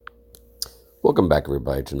Welcome back,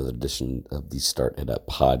 everybody, to another edition of the Start It Up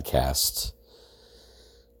podcast.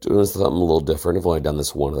 Doing something a little different. I've only done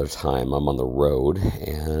this one other time. I'm on the road,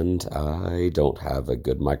 and I don't have a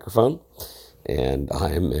good microphone, and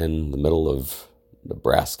I'm in the middle of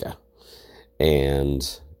Nebraska,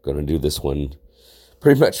 and going to do this one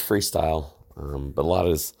pretty much freestyle. But a lot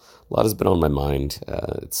has been on my mind.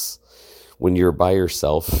 It's when you're by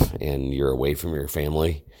yourself and you're away from your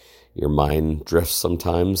family, your mind drifts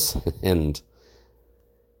sometimes, and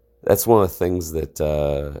that's one of the things that,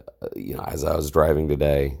 as I was driving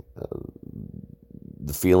today,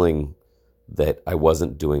 the feeling that I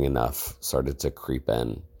wasn't doing enough started to creep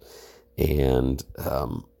in. And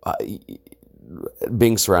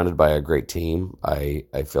being surrounded by a great team, I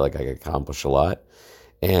feel like I could accomplish a lot.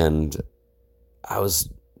 And I was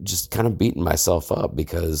just kind of beating myself up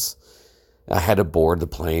because I had to board the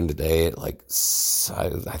plane today at I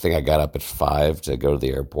think I got up at 5 to go to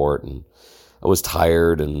the airport, and I was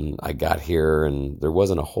tired, and I got here and there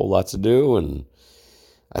wasn't a whole lot to do. And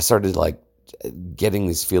I started getting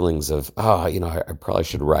these feelings of, I probably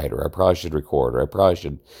should write, or I probably should record, or I probably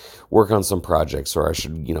should work on some projects, or I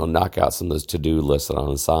should, knock out some of those to-do lists on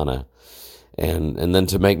Asana. And then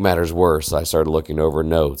to make matters worse, I started looking over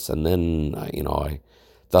notes, and then, I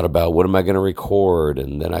thought about what am I going to record?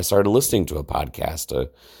 And then I started listening to a podcast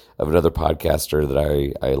of another podcaster that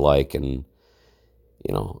I like. And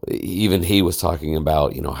even he was talking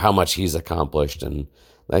about, how much he's accomplished. And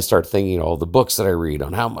I start thinking all the books that I read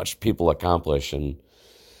on how much people accomplish. And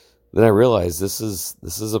then I realized this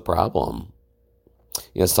is a problem. I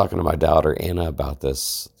was talking to my daughter, Anna, about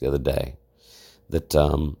this the other day, that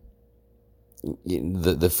the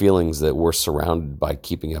feelings that we're surrounded by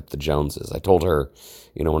keeping up the Joneses. I told her,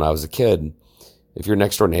 when I was a kid, if your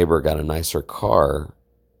next door neighbor got a nicer car,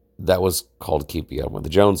 that was called keeping up with the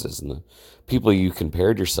Joneses. And the people you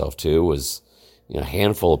compared yourself to was, a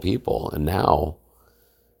handful of people. And now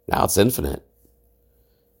it's infinite.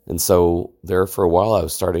 And so there for a while, I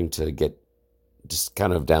was starting to get just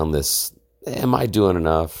kind of down this, am I doing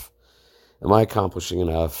enough? Am I accomplishing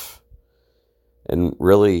enough? And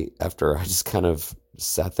really, after I just kind of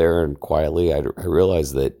sat there and quietly, I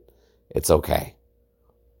realized that it's okay.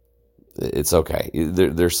 It's okay.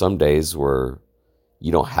 There's some days where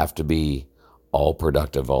you don't have to be all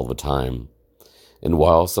productive all the time. And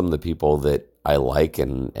while some of the people that I like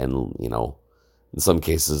and in some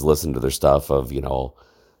cases listen to their stuff of,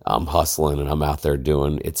 I'm hustling and I'm out there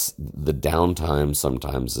doing, it's the downtime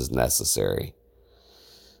sometimes is necessary.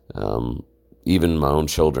 Even my own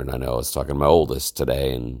children, I know, I was talking to my oldest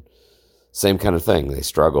today, and same kind of thing. They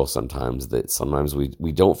struggle sometimes, that sometimes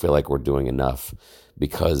we don't feel like we're doing enough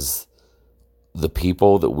because the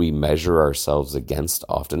people that we measure ourselves against,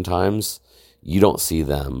 oftentimes, you don't see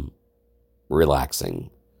them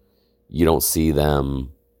relaxing. You don't see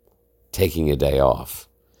them taking a day off.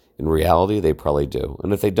 In reality, they probably do.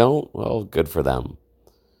 And if they don't, well, good for them.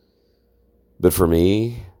 But for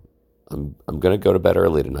me, I'm going to go to bed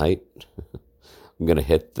early tonight. I'm going to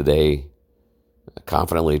hit the day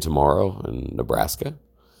confidently tomorrow in Nebraska.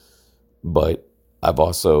 But I'm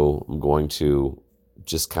going to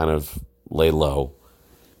just kind of lay low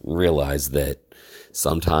and realize that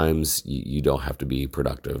sometimes you don't have to be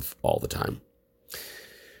productive all the time.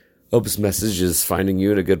 Hope this message is finding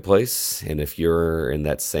you in a good place. And if you're in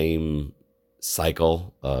that same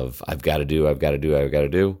cycle of I've got to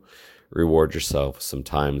do, reward yourself with some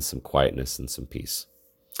time, some quietness, and some peace.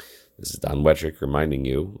 This is Don Wettrick reminding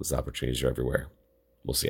you, those opportunities are everywhere.